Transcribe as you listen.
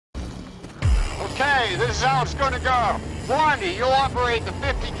Okay, this is how it's gonna go. Blondie, you'll operate the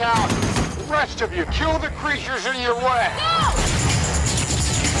 50 cal. The rest of you, kill the creatures in your way.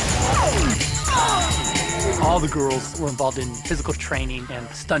 All the girls were involved in physical training and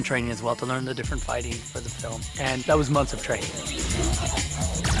stunt training as well to learn the different fighting for the film. And that was months of training.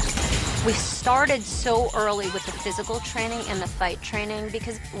 We started so early with the physical training and the fight training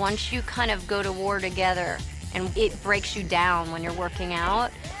because once you kind of go to war together and it breaks you down when you're working out,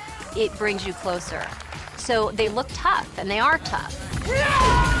 it brings you closer. So they look tough, and they are tough.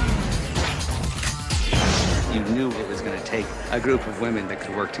 You knew it was going to take a group of women that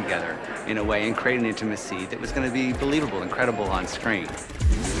could work together in a way and create an intimacy that was going to be believable and credible on screen.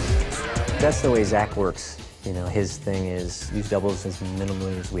 That's the way Zach works. You know, his thing is use doubles as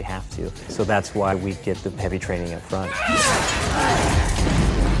minimally as we have to. So that's why we get the heavy training up front.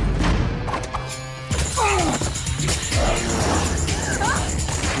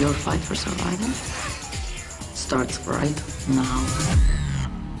 Your fight for survival starts right now.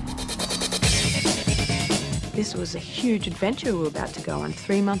 This was a huge adventure we were about to go on,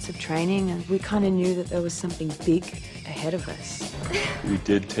 3 months of training, and we kind of knew that there was something big ahead of us. We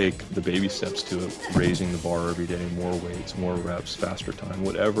did take the baby steps to it, raising the bar every day, more weights, more reps, faster time,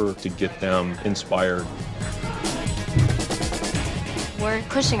 whatever to get them inspired. We're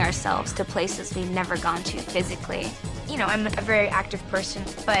pushing ourselves to places we've never gone to physically. You know, I'm a very active person,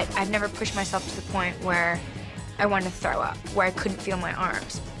 but I've never pushed myself to the point where I wanted to throw up, where I couldn't feel my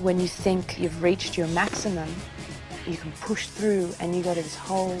arms. When you think you've reached your maximum, you can push through and you go to this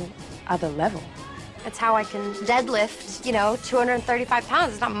whole other level. That's how I can deadlift, you know, 235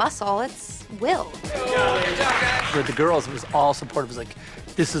 pounds. It's not muscle, it's will. With the girls, it was all supportive. It was like,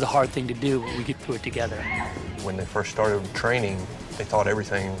 this is a hard thing to do, but we get through it together. When they first started training, they thought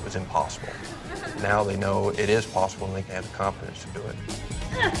everything was impossible. Now they know it is possible and they can have the confidence to do it.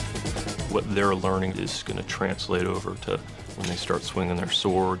 What they're learning is going to translate over to when they start swinging their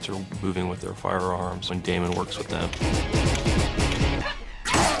swords or moving with their firearms when Damon works with them.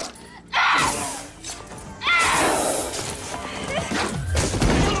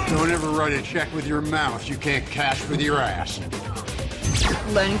 Don't ever write a check with your mouth. You can't cash with your ass.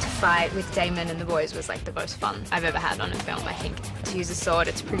 Learning to fight with Damon and the boys was like the most fun I've ever had on a film, I think. To use a sword,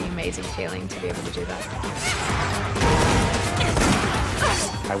 it's a pretty amazing feeling to be able to do that.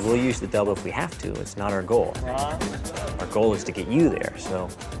 I will use the double if we have to. It's not our goal. Our goal is to get you there. So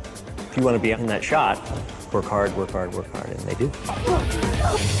if you want to be in that shot, work hard, work hard, work hard, and they do.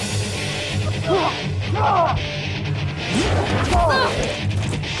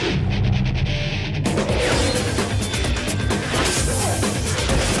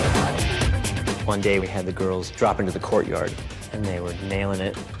 One day we had the girls drop into the courtyard, and they were nailing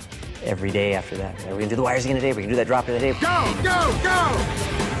it every day after that. We're gonna do the wires again today, we're gonna do that drop in today. Go, go, go!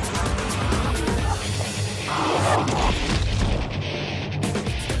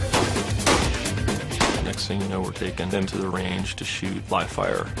 Next thing you know, we're taking them to the range to shoot live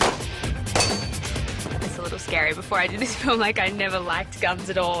fire. It's a little scary. Before I did this film, like, I never liked guns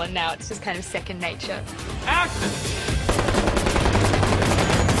at all, and now it's just kind of second nature. Action!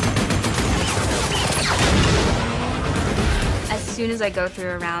 As soon as I go through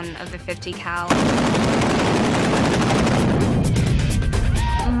a round of the 50 cal,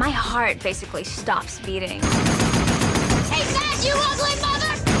 my heart basically stops beating. Hey, Fat, you ugly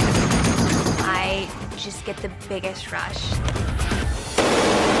mother! I just get the biggest rush.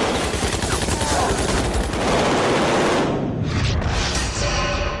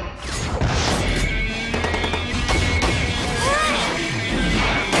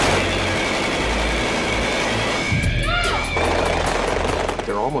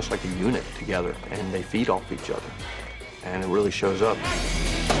 They're almost like a unit together, and they feed off each other, and it really shows up.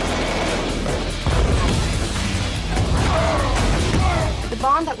 The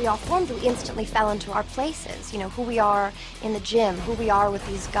bond that we all formed, we instantly fell into our places. You know, who we are in the gym, who we are with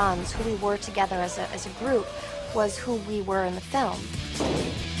these guns, who we were together as a group was who we were in the film.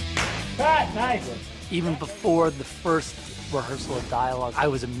 Nice. Even before the first rehearsal of dialogue, I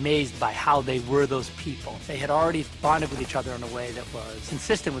was amazed by how they were those people. They had already bonded with each other in a way that was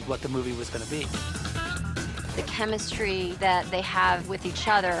consistent with what the movie was going to be. The chemistry that they have with each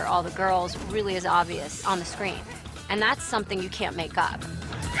other, all the girls, really is obvious on the screen. And that's something you can't make up.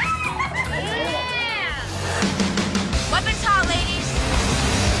 Yeah! Weapons hot, ladies!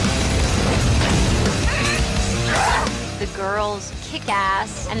 The girls kick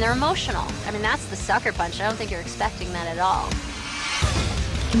ass, and they're emotional. I mean, that's the sucker punch. I don't think you're expecting that at all.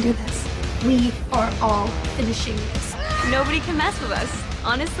 We can do this. We are all finishing this. Nobody can mess with us.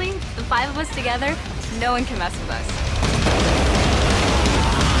 Honestly, the 5 of us together, no one can mess with us.